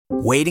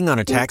Waiting on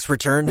a tax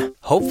return?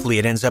 Hopefully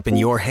it ends up in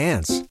your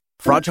hands.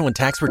 Fraudulent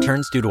tax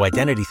returns due to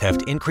identity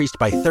theft increased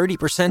by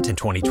 30% in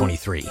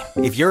 2023.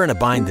 If you're in a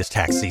bind this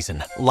tax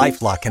season,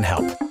 LifeLock can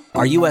help.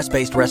 Our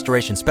U.S.-based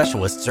restoration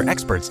specialists are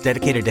experts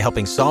dedicated to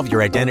helping solve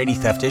your identity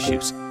theft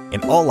issues.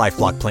 And all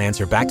LifeLock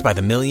plans are backed by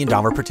the $1 Million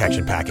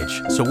Protection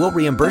Package. So we'll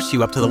reimburse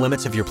you up to the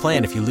limits of your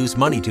plan if you lose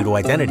money due to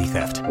identity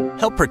theft.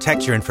 Help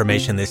protect your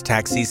information this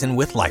tax season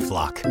with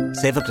LifeLock.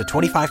 Save up to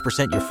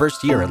 25% your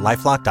first year at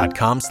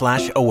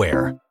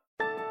LifeLock.com/aware.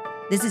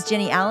 This is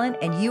Jenny Allen,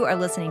 and you are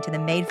listening to the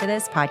Made for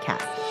This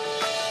podcast.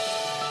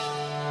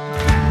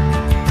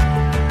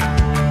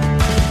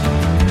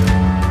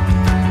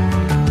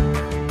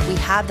 We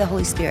have the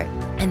Holy Spirit,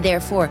 and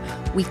therefore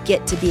we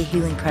get to be a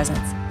healing presence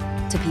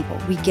to people.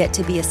 We get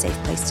to be a safe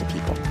place to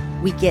people.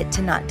 We get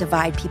to not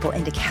divide people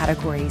into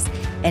categories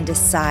and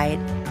decide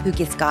who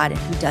gets God and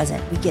who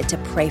doesn't. We get to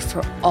pray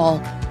for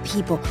all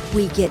people.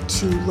 We get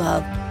to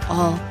love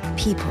all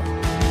people.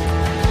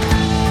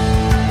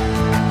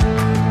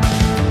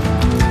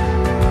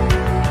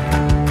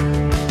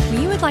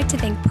 Like to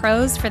thank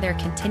Prose for their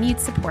continued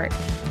support.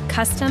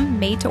 Custom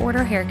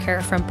made-to-order hair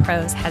care from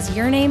Prose has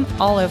your name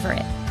all over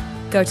it.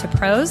 Go to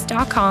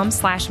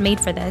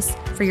prose.com/madeforthis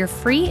for your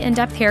free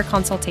in-depth hair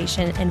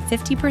consultation and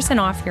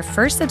 50% off your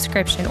first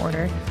subscription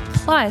order,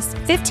 plus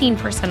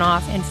 15%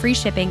 off and free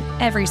shipping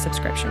every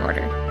subscription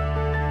order.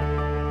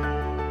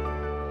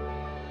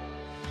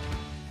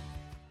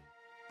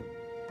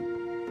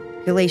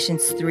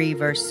 Galatians 3,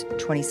 verse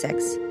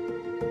 26.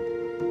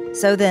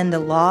 So then the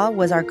law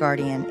was our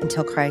guardian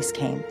until Christ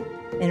came,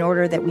 in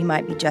order that we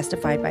might be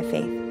justified by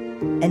faith.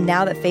 And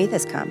now that faith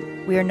has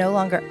come, we are no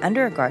longer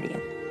under a guardian.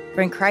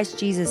 For in Christ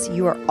Jesus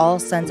you are all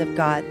sons of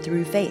God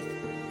through faith.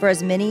 For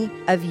as many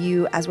of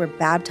you as were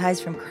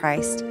baptized from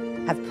Christ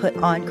have put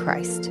on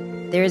Christ.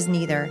 There is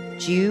neither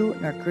Jew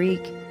nor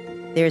Greek,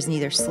 there is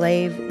neither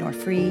slave nor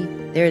free,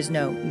 there is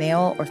no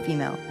male or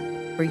female,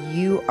 for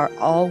you are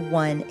all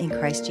one in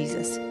Christ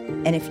Jesus.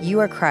 And if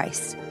you are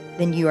Christ,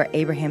 then you are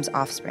Abraham's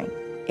offspring,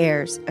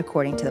 heirs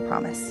according to the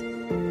promise.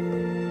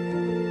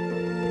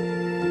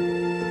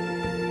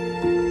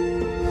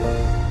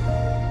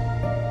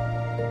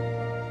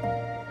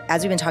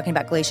 As we've been talking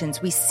about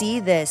Galatians, we see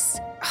this,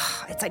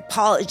 it's like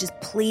Paul is just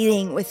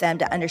pleading with them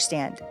to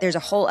understand there's a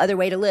whole other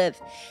way to live.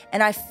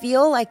 And I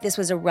feel like this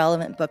was a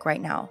relevant book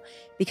right now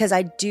because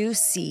I do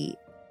see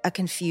a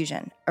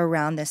confusion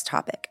around this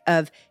topic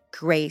of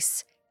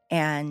grace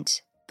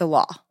and the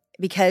law.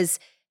 Because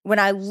when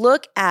I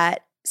look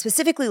at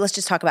specifically, let's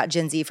just talk about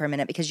Gen Z for a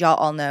minute because y'all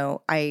all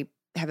know I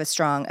have a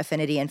strong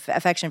affinity and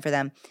affection for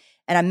them,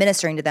 and I'm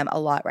ministering to them a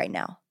lot right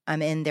now.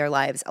 I'm in their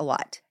lives a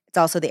lot. It's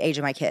also the age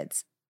of my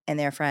kids, and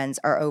their friends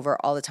are over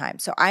all the time.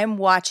 So I'm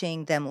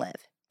watching them live.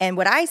 And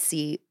what I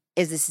see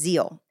is this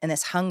zeal and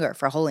this hunger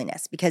for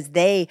holiness because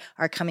they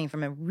are coming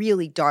from a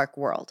really dark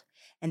world,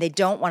 and they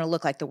don't want to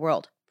look like the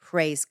world.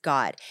 Praise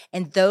God.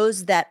 And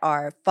those that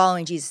are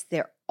following Jesus,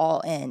 they're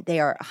all in.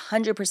 They are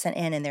 100%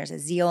 in, and there's a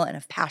zeal and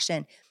a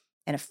passion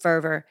and a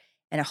fervor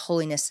and a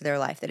holiness to their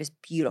life that is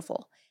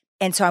beautiful.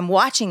 And so I'm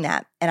watching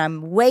that and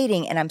I'm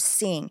waiting and I'm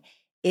seeing,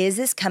 is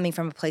this coming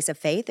from a place of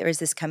faith or is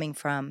this coming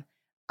from,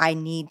 I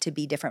need to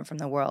be different from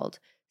the world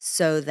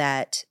so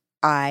that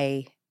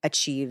I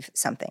achieve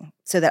something,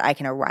 so that I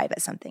can arrive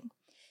at something?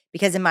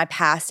 Because in my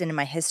past and in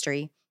my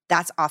history,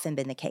 that's often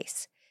been the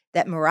case,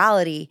 that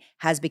morality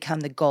has become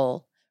the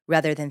goal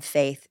rather than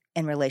faith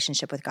and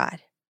relationship with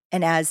God.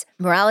 And as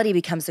morality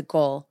becomes the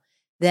goal,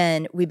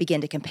 then we begin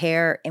to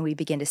compare and we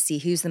begin to see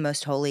who's the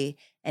most holy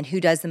and who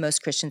does the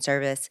most Christian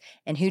service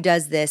and who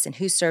does this and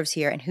who serves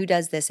here and who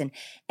does this.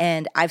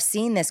 And I've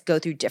seen this go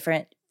through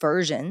different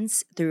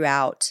versions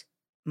throughout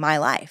my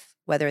life,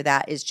 whether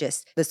that is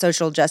just the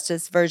social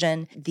justice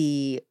version,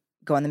 the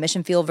go on the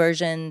mission field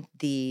version,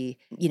 the,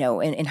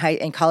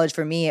 in college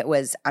for me, it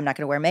was, I'm not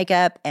going to wear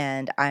makeup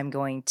and I'm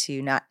going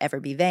to not ever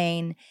be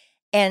vain.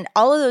 And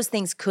all of those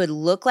things could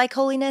look like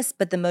holiness,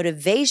 but the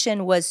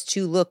motivation was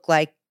to look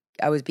like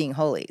I was being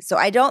holy. So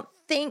I don't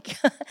think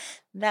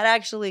that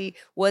actually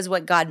was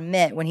what God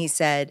meant when he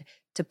said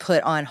to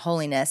put on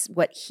holiness.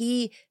 What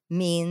he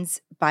means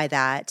by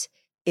that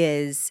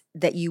is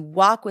that you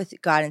walk with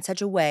God in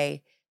such a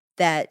way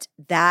that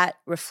that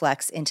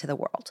reflects into the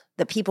world,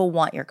 that people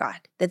want your God,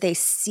 that they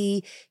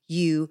see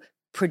you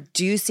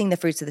producing the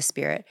fruits of the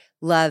Spirit,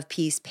 love,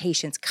 peace,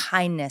 patience,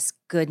 kindness,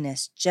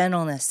 goodness,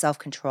 gentleness,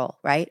 self-control,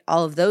 right?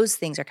 All of those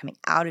things are coming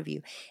out of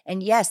you.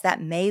 And yes,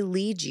 that may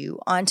lead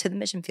you onto the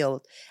mission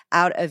field,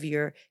 out of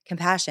your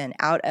compassion,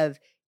 out of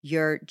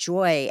your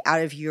joy,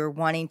 out of your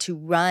wanting to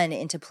run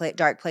into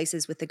dark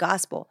places with the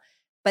gospel.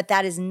 But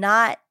that is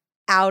not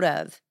out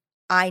of,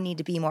 I need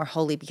to be more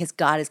holy because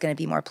God is going to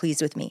be more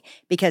pleased with me,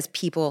 because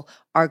people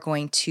are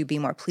going to be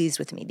more pleased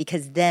with me,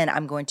 because then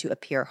I'm going to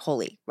appear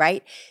holy,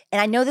 right?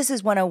 And I know this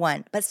is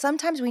 101, but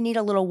sometimes we need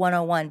a little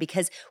 101,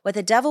 because what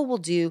the devil will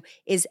do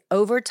is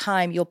over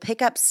time, you'll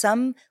pick up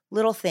some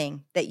little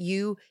thing that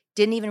you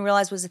didn't even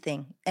realize was a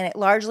thing. And it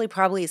largely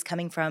probably is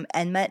coming from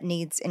unmet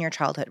needs in your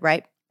childhood,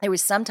 right? There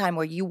was some time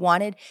where you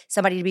wanted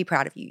somebody to be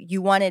proud of you.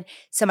 You wanted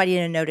somebody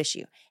to notice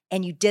you,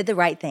 and you did the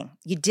right thing.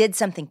 You did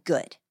something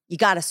good. You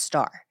got a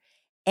star,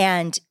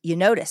 and you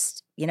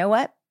noticed, you know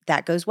what?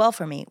 That goes well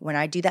for me when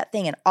I do that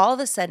thing. And all of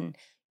a sudden,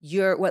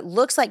 what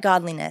looks like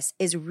godliness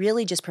is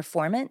really just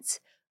performance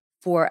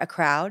for a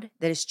crowd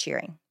that is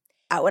cheering.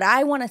 What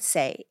I want to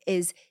say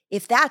is,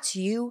 if that's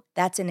you,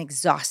 that's an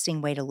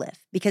exhausting way to live,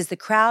 because the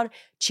crowd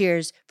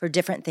cheers for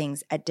different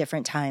things at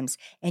different times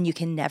and you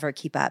can never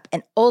keep up.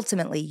 And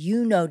ultimately,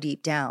 you know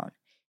deep down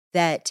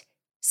that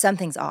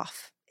something's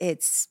off.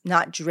 It's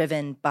not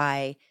driven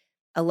by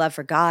a love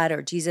for God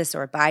or Jesus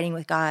or abiding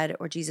with God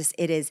or Jesus.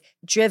 It is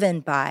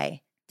driven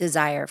by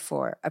desire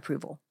for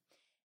approval.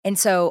 And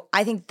so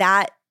I think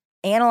that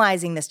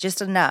analyzing this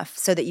just enough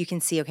so that you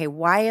can see, okay,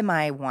 why am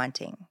I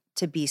wanting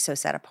to be so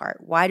set apart?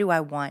 Why do I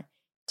want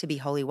to be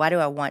holy? Why do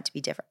I want to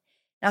be different?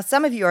 Now,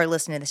 some of you are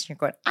listening to this and you're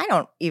going, I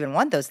don't even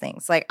want those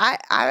things. Like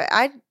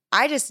I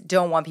just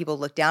don't want people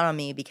to look down on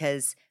me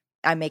because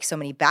I make so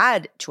many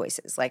bad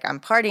choices. Like I'm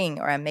partying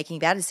or I'm making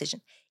bad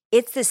decisions.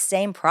 It's the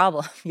same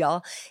problem,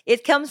 y'all.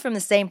 It comes from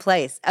the same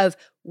place of,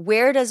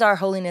 where does our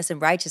holiness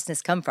and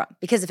righteousness come from?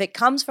 Because if it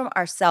comes from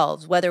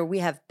ourselves, whether we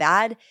have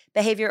bad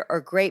behavior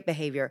or great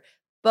behavior,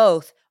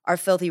 both are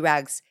filthy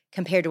rags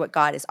compared to what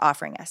God is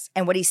offering us.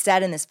 And what he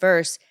said in this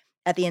verse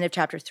at the end of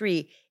chapter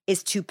 3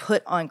 is to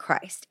put on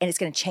Christ, and it's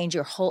going to change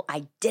your whole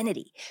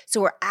identity.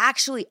 So we're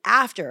actually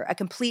after a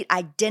complete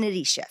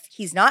identity shift.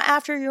 He's not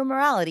after your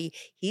morality.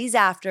 He's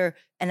after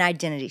an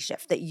identity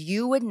shift, that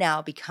you would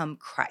now become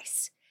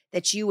Christ,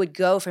 that you would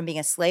go from being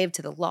a slave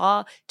to the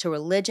law, to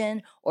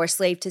religion, or a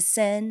slave to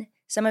sin.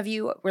 Some of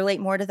you relate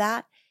more to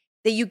that.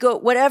 That you go,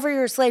 whatever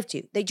you're a slave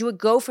to, that you would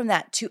go from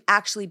that to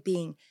actually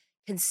being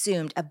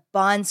consumed, a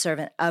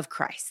bondservant of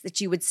Christ, that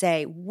you would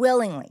say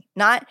willingly,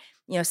 not,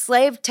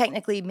 slave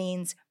technically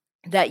means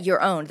that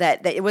you're owned,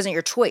 that it wasn't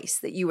your choice,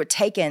 that you were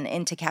taken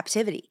into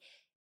captivity.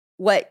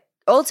 What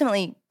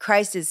ultimately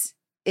Christ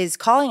is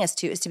calling us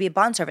to is to be a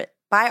bondservant.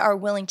 By our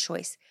willing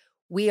choice,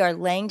 we are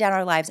laying down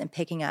our lives and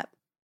picking up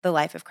the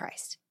life of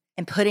Christ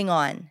and putting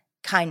on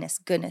kindness,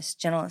 goodness,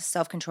 gentleness,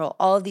 self-control,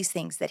 all of these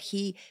things that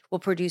he will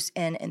produce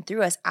in and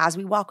through us as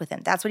we walk with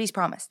him. That's what he's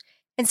promised.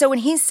 And so when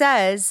he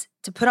says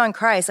to put on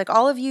Christ, like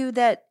all of you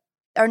that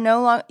are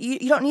no longer,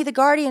 you don't need the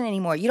guardian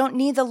anymore. You don't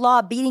need the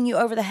law beating you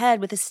over the head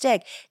with a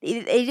stick.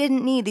 They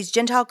didn't need, these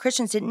Gentile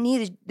Christians didn't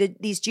need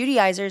these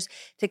Judaizers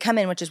to come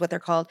in, which is what they're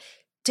called,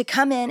 to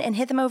come in and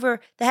hit them over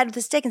the head with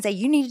a stick and say,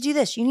 you need to do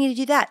this, you need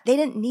to do that. They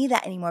didn't need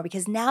that anymore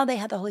because now they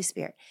had the Holy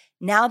Spirit.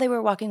 Now they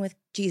were walking with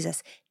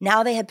Jesus.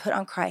 Now they had put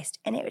on Christ.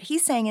 And what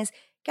he's saying is,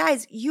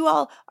 guys, you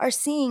all are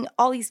seeing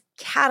all these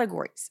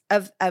categories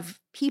of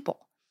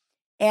people.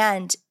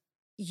 And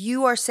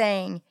you are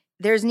saying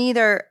there's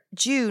neither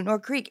Jew nor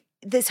Greek.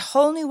 This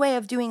whole new way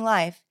of doing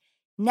life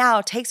now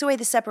takes away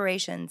the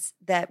separations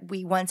that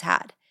we once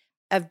had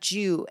of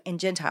Jew and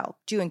Gentile,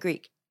 Jew and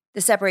Greek,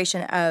 the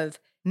separation of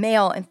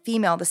male and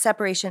female, the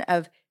separation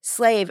of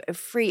slave and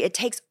free. It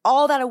takes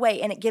all that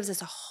away and it gives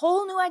us a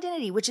whole new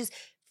identity, which is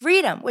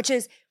freedom, which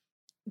is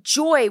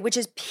joy, which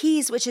is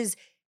peace, which is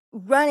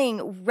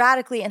running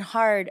radically and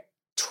hard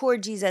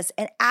toward Jesus.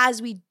 And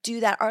as we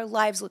do that, our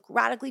lives look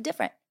radically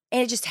different.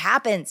 And it just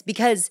happens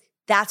because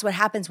that's what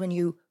happens when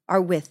you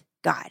are with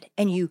God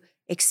and you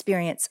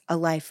experience a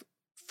life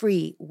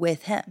free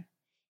with him.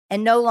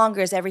 And no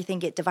longer does everything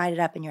get divided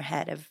up in your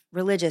head of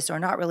religious or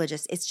not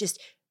religious. It's just,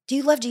 do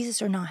you love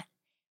Jesus or not?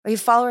 Are you a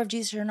follower of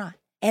Jesus or not?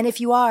 And if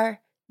you are,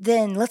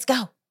 then let's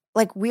go.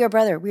 Like, we are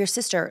brother, we are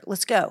sister,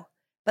 let's go.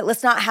 But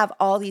let's not have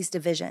all these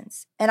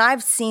divisions. And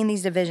I've seen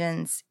these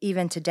divisions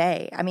even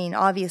today. I mean,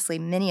 obviously,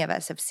 many of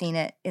us have seen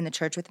it in the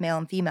church with male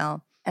and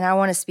female. And I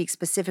want to speak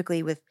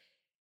specifically with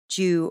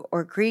Jew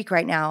or Greek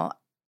right now.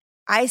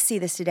 I see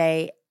this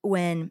today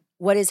when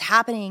what is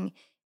happening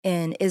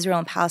in Israel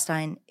and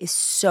Palestine is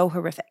so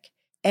horrific.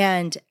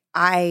 And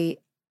I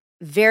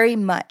very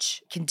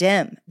much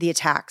condemn the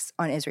attacks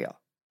on Israel.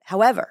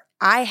 However,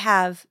 I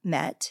have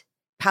met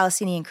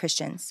Palestinian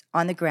Christians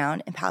on the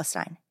ground in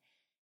Palestine.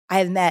 I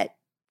have met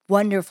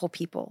wonderful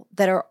people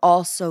that are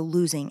also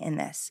losing in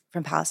this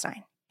from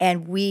Palestine.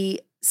 And we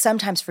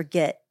sometimes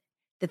forget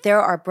that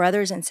there are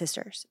brothers and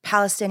sisters,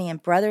 Palestinian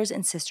brothers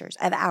and sisters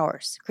of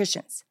ours,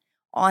 Christians,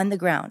 on the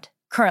ground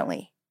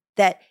currently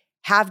that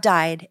have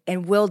died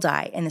and will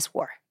die in this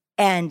war.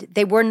 And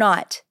they were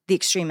not the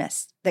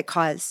extremists that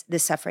caused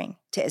this suffering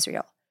to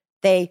Israel.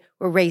 They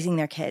were raising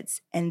their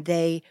kids and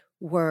they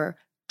were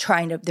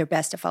trying their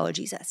best to follow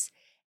Jesus.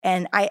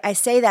 And I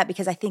say that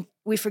because I think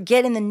we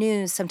forget in the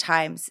news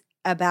sometimes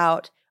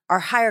about our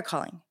higher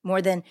calling,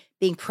 more than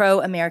being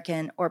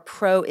pro-American or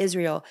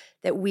pro-Israel,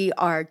 that we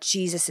are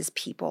Jesus's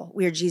people.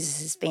 We are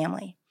Jesus's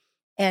family.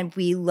 And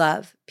we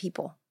love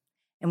people.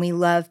 And we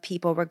love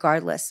people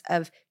regardless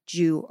of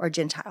Jew or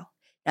Gentile.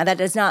 Now, that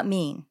does not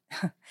mean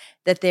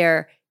that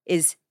there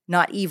is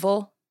not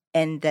evil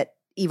and that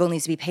evil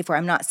needs to be paid for.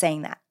 I'm not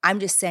saying that. I'm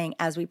just saying,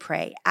 as we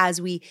pray,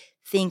 as we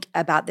think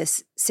about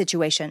this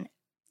situation,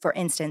 for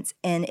instance,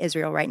 in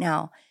Israel right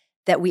now,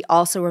 that we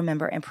also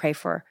remember and pray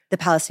for the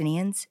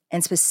Palestinians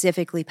and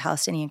specifically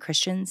Palestinian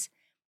Christians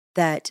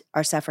that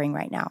are suffering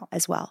right now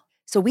as well.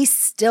 So we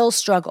still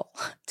struggle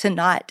to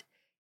not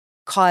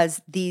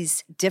cause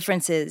these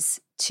differences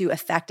to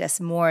affect us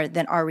more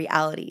than our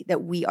reality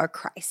that we are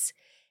Christ,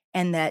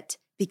 and that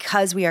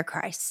because we are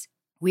Christ,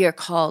 we are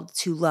called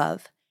to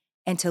love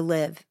and to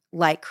live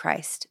like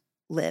Christ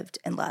lived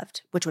and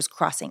loved, which was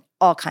crossing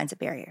all kinds of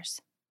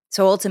barriers.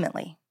 So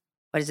ultimately,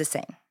 what is this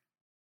saying?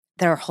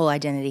 That our whole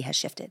identity has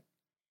shifted,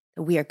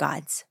 that we are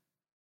God's,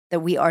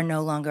 that we are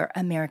no longer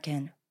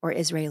American or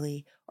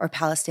Israeli or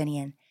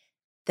Palestinian,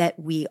 that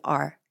we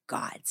are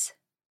God's.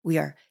 We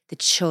are the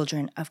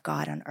children of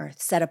God on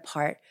earth, set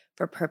apart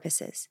for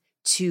purposes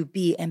to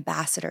be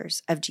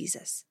ambassadors of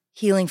Jesus,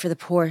 healing for the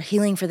poor,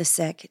 healing for the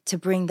sick, to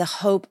bring the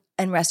hope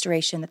and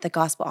restoration that the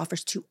gospel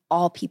offers to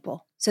all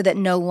people, so that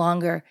no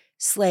longer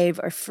slave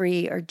or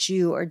free or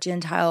Jew or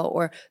Gentile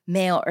or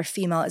male or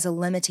female is a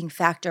limiting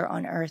factor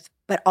on earth,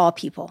 but all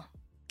people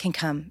can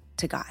come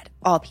to God.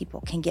 All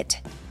people can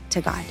get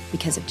to God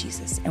because of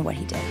Jesus and what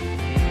he did.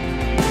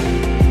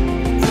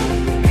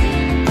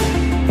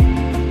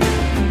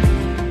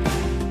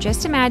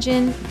 Just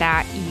imagine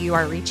that you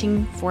are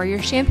reaching for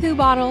your shampoo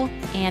bottle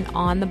and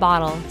on the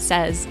bottle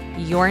says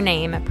your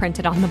name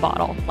printed on the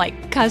bottle,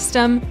 like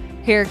custom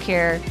hair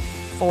care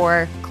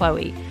for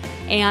Chloe.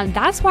 And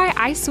that's why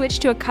I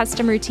switched to a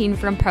custom routine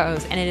from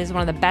Prose, and it is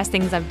one of the best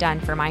things I've done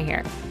for my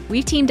hair.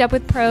 We've teamed up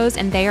with Prose,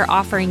 and they are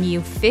offering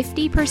you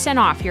 50%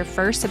 off your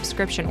first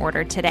subscription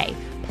order today,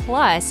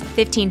 plus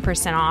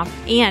 15% off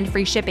and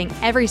free shipping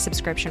every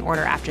subscription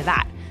order after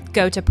that.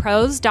 Go to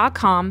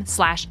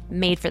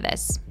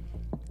prose.com/madeforthis.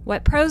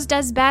 What Prose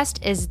does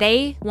best is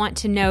they want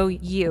to know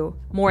you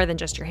more than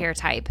just your hair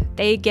type.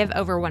 They give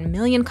over 1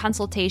 million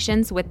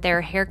consultations with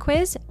their hair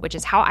quiz, which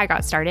is how I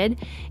got started.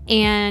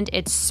 And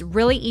it's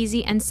really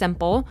easy and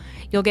simple.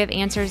 You'll give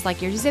answers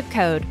like your zip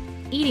code,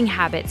 eating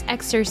habits,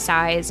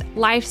 exercise,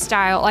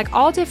 lifestyle, like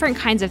all different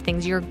kinds of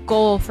things, your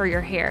goal for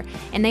your hair.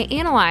 And they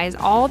analyze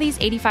all these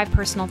 85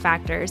 personal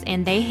factors,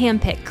 and they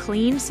handpick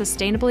clean,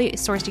 sustainably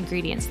sourced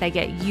ingredients that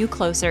get you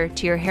closer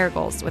to your hair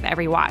goals with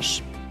every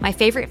wash. My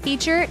favorite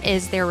feature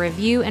is their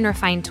review and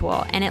refine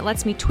tool, and it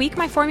lets me tweak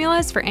my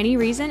formulas for any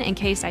reason in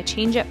case I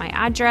change up my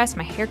address,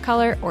 my hair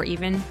color, or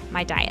even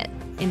my diet.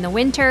 In the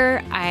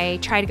winter, I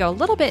try to go a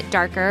little bit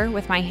darker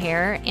with my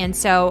hair, and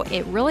so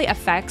it really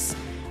affects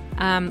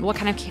what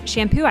kind of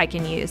shampoo I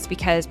can use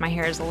because my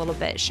hair is a little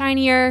bit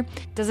shinier,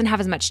 doesn't have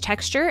as much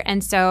texture,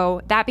 and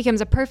so that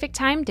becomes a perfect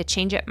time to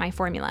change up my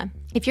formula.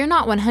 If you're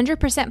not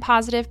 100%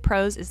 positive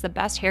Prose is the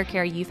best hair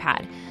care you've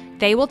had,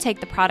 they will take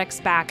the products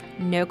back,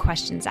 no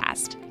questions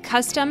asked.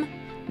 Custom,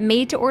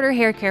 made-to-order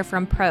hair care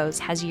from Prose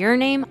has your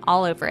name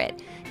all over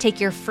it.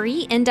 Take your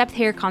free in-depth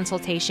hair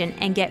consultation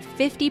and get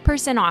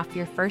 50% off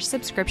your first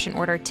subscription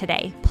order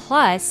today,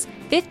 plus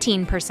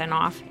 15%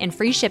 off and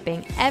free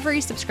shipping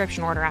every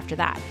subscription order after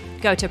that.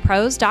 Go to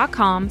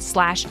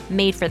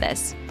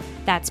prose.com/madeforthis.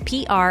 That's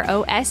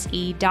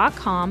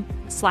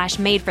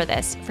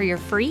prose.com/madeforthis for your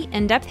free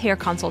in-depth hair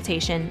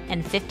consultation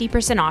and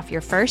 50% off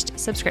your first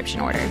subscription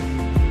order.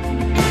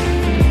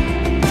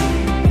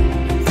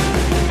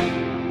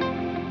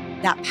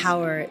 That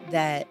power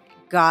that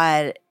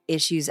God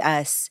issues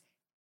us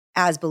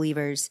as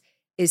believers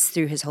is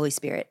through his Holy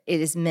Spirit. It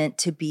is meant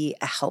to be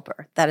a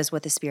helper. That is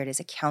what the Spirit is,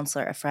 a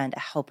counselor, a friend, a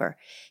helper.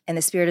 And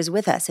the Spirit is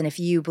with us. And if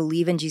you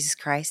believe in Jesus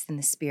Christ, then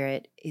the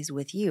Spirit is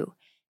with you.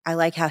 I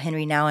like how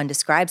Henry Nouwen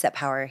describes that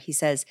power. He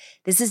says,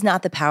 this is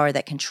not the power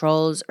that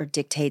controls or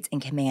dictates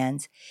and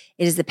commands.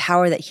 It is the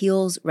power that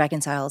heals,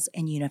 reconciles,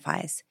 and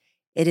unifies.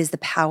 It is the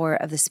power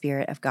of the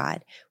Spirit of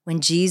God.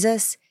 When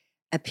Jesus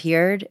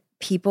appeared,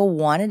 people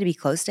wanted to be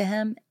close to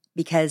him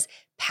because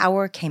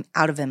power came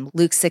out of him.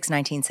 Luke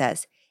 6:19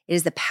 says, it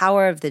is the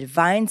power of the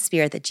divine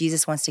Spirit that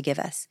Jesus wants to give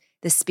us.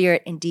 The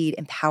Spirit indeed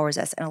empowers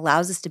us and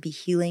allows us to be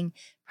healing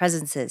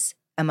presences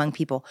among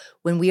people.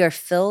 When we are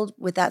filled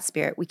with that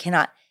Spirit, we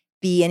cannot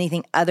be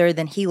anything other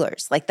than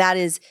healers. Like that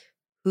is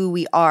who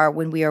we are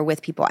when we are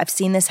with people. I've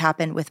seen this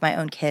happen with my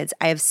own kids.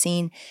 I have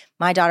seen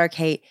my daughter,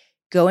 Kate,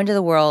 go into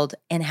the world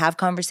and have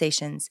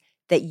conversations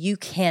that you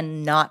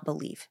cannot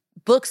believe.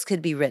 Books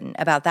could be written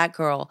about that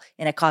girl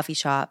in a coffee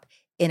shop,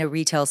 in a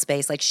retail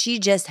space. Like she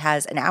just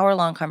has an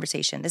hour-long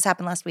conversation. This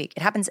happened last week.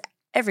 It happens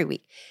every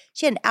week.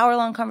 She had an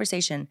hour-long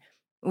conversation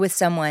with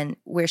someone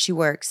where she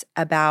works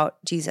about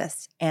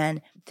Jesus.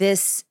 And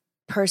this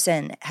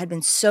person had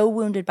been so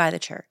wounded by the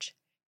church.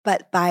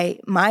 But by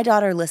my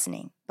daughter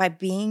listening, by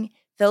being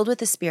filled with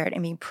the Spirit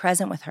and being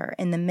present with her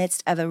in the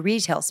midst of a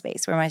retail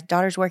space where my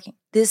daughter's working,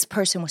 this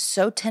person was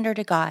so tender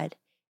to God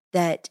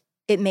that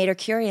it made her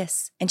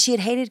curious. And she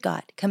had hated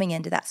God coming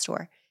into that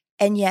store.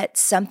 And yet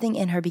something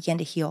in her began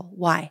to heal.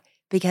 Why?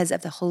 Because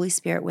of the Holy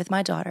Spirit with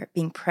my daughter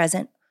being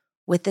present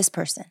with this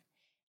person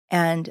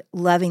and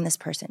loving this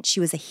person. She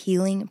was a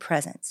healing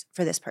presence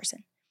for this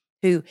person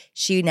who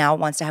she now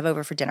wants to have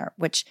over for dinner,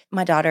 which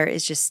my daughter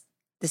is just,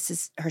 this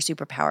is her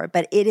superpower.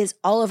 But it is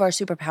all of our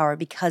superpower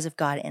because of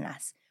God in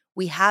us.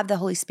 We have the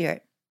Holy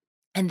Spirit,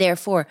 and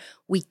therefore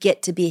we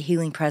get to be a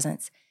healing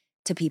presence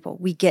to people.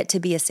 We get to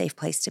be a safe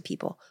place to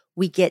people.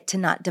 We get to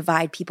not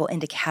divide people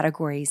into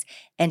categories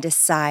and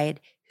decide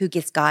who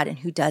gets God and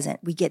who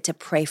doesn't. We get to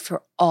pray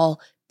for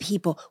all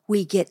people.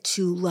 We get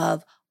to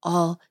love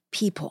all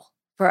people.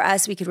 For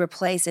us, we could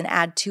replace and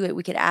add to it.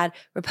 We could add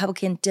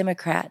Republican,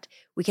 Democrat.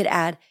 We could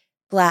add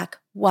Black,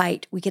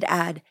 white. We could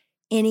add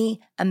any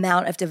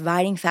amount of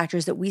dividing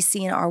factors that we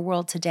see in our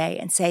world today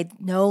and say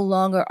no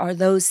longer are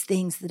those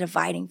things the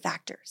dividing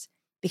factors,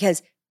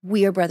 because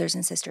we are brothers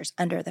and sisters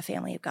under the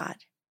family of God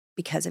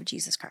because of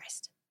Jesus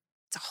Christ.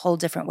 It's a whole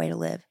different way to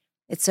live.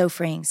 It's so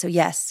freeing. So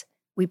yes,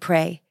 we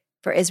pray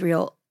for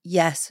Israel.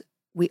 Yes,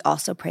 we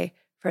also pray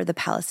for the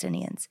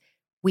Palestinians.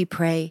 We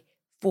pray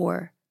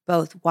for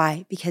both.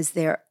 Why? Because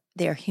they're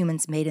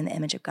humans made in the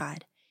image of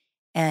God.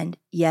 And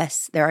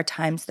yes, there are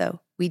times,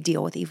 though, we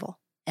deal with evil.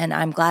 And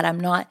I'm glad I'm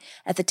not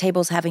at the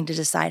tables having to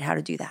decide how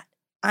to do that.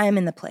 I am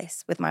in the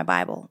place with my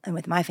Bible and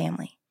with my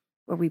family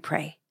where we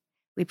pray.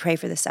 We pray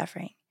for the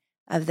suffering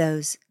of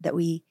those that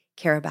we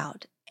care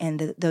about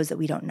and those that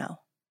we don't know.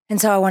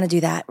 And so I want to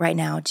do that right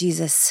now.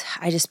 Jesus,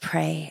 I just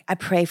pray. I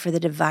pray for the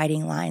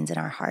dividing lines in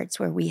our hearts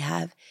where we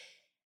have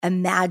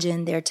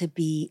imagined there to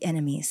be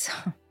enemies,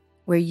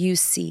 where you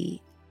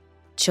see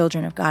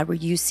children of God, where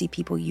you see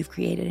people you've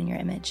created in your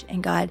image.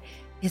 And God,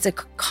 it's a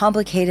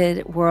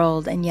complicated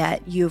world, and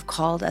yet you've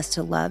called us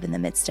to love in the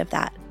midst of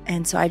that.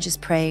 And so I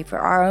just pray for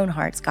our own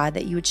hearts, God,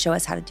 that you would show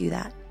us how to do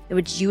that,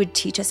 you would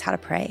teach us how to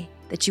pray,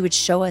 that you would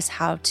show us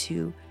how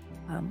to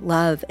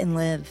love and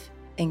live.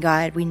 And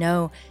God, we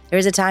know there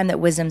is a time that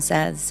wisdom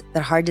says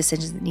that hard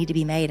decisions need to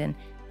be made. And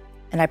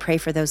I pray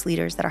for those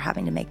leaders that are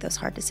having to make those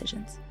hard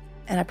decisions.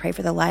 And I pray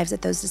for the lives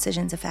that those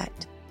decisions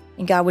affect.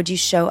 And God, would you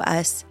show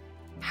us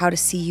how to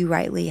see you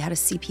rightly, how to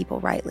see people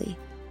rightly,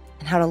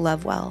 and how to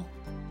love well,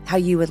 how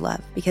you would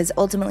love, because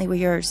ultimately we're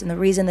yours. And the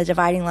reason the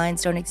dividing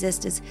lines don't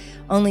exist is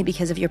only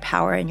because of your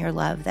power and your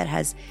love that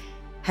has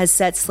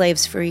set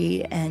slaves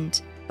free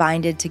and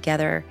binded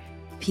together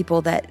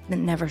people that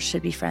never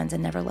should be friends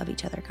and never love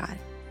each other, God.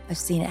 I've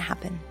seen it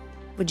happen.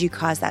 Would you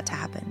cause that to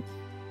happen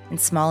in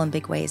small and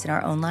big ways in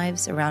our own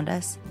lives, around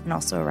us, and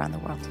also around the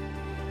world?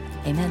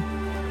 Amen.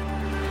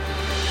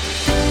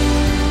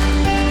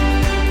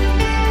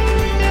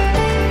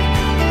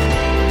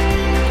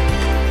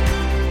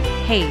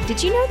 Hey,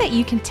 did you know that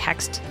you can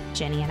text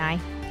Jenny and I?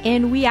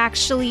 And we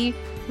actually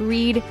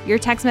read your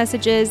text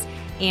messages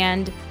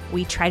and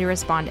we try to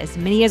respond as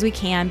many as we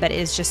can, but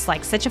it's just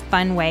like such a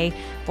fun way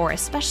for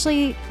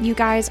especially you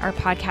guys, our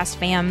podcast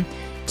fam,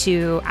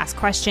 to ask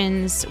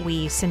questions.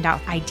 We send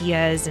out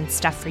ideas and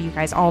stuff for you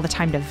guys all the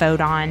time to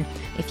vote on.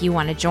 If you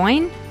want to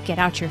join, get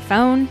out your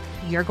phone.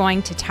 You're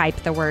going to type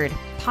the word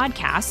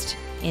podcast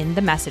in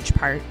the message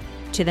part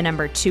to the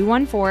number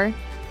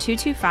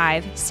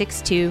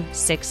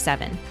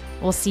 214-225-6267.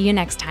 We'll see you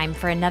next time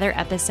for another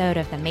episode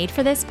of the Made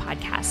for This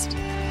podcast.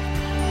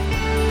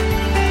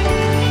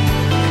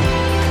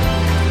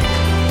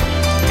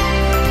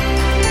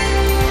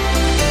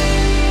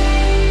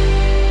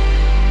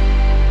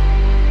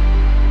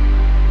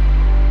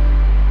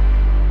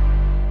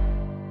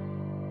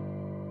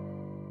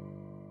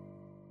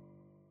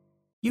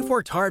 You've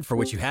worked hard for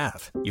what you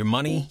have. Your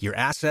money, your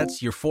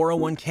assets, your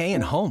 401k,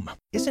 and home.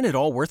 Isn't it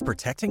all worth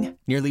protecting?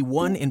 Nearly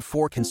 1 in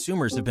 4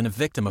 consumers have been a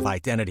victim of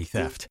identity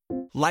theft.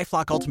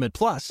 LifeLock Ultimate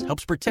Plus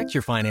helps protect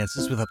your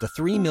finances with up to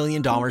 $3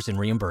 million in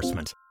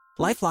reimbursement.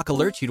 LifeLock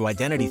alerts you to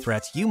identity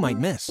threats you might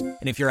miss. And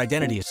if your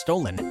identity is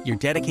stolen, your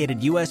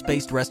dedicated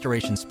U.S.-based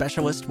restoration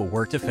specialist will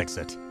work to fix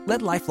it.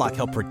 Let LifeLock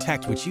help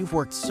protect what you've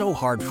worked so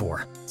hard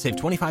for. Save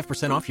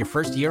 25% off your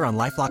first year on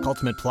LifeLock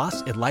Ultimate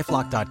Plus at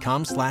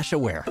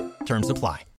LifeLock.com/aware. Terms apply.